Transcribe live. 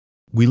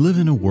We live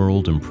in a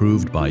world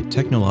improved by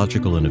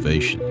technological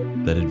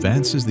innovation that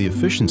advances the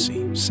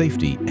efficiency,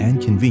 safety,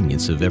 and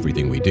convenience of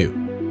everything we do.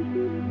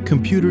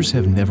 Computers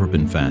have never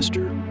been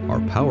faster. Our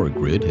power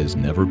grid has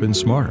never been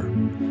smarter.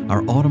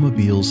 Our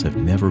automobiles have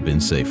never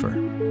been safer.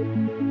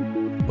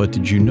 But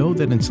did you know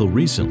that until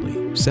recently,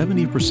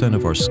 70%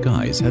 of our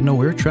skies had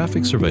no air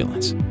traffic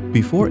surveillance?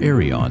 Before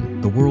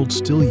Aireon, the world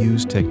still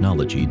used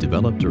technology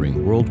developed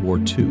during World War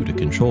II to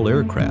control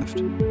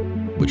aircraft,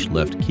 which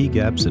left key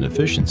gaps in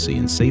efficiency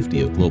and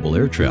safety of global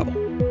air travel.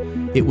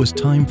 It was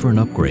time for an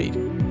upgrade.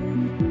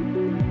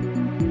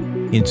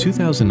 In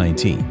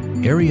 2019,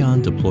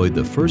 Aireon deployed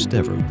the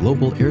first-ever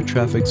global air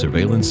traffic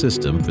surveillance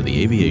system for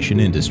the aviation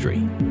industry.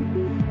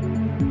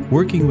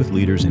 Working with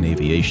leaders in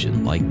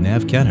aviation like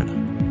NAV Canada,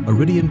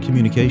 Aireon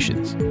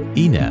Communications,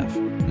 eNav,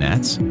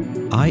 NATS,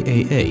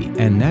 IAA,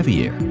 and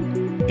Naviair,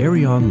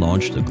 Aireon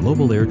launched a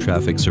global air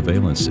traffic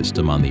surveillance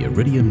system on the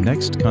Iridium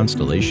Next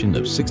constellation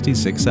of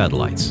 66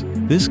 satellites.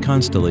 This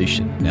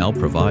constellation now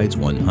provides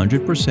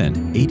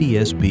 100%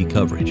 ADS-B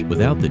coverage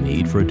without the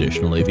need for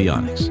additional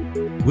avionics.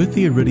 With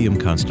the Iridium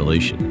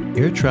constellation,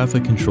 air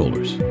traffic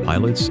controllers,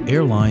 pilots,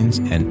 airlines,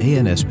 and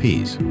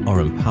ANSPs are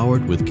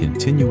empowered with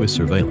continuous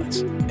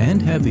surveillance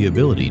and have the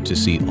ability to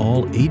see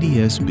all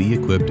ADS-B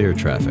equipped air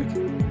traffic,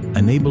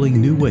 enabling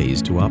new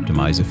ways to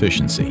optimize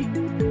efficiency.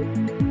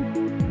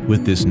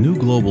 With this new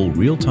global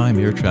real-time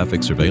air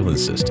traffic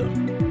surveillance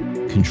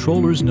system,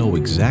 controllers know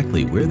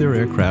exactly where their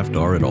aircraft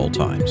are at all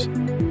times,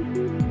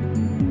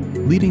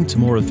 leading to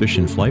more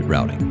efficient flight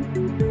routing,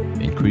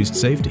 increased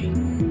safety,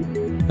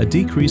 a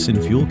decrease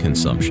in fuel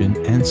consumption,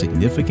 and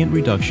significant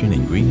reduction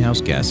in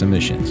greenhouse gas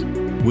emissions.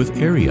 With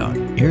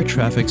Aireon, air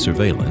traffic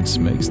surveillance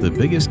makes the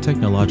biggest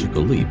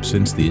technological leap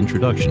since the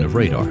introduction of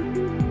radar.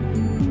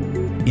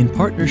 In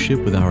partnership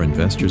with our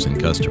investors and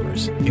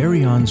customers,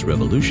 Aireon's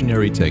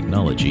revolutionary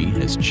technology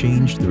has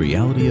changed the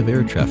reality of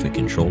air traffic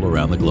control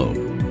around the globe.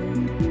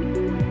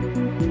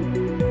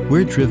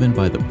 We're driven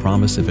by the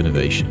promise of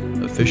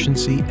innovation,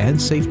 efficiency,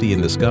 and safety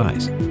in the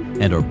skies,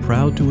 and are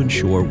proud to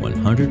ensure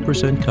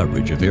 100%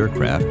 coverage of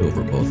aircraft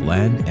over both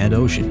land and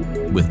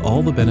ocean, with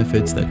all the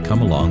benefits that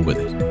come along with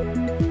it.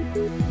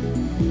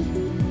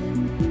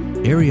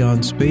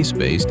 Aireon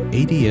space-based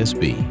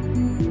ADS-B,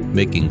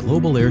 making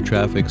global air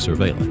traffic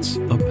surveillance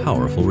a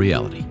powerful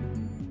reality.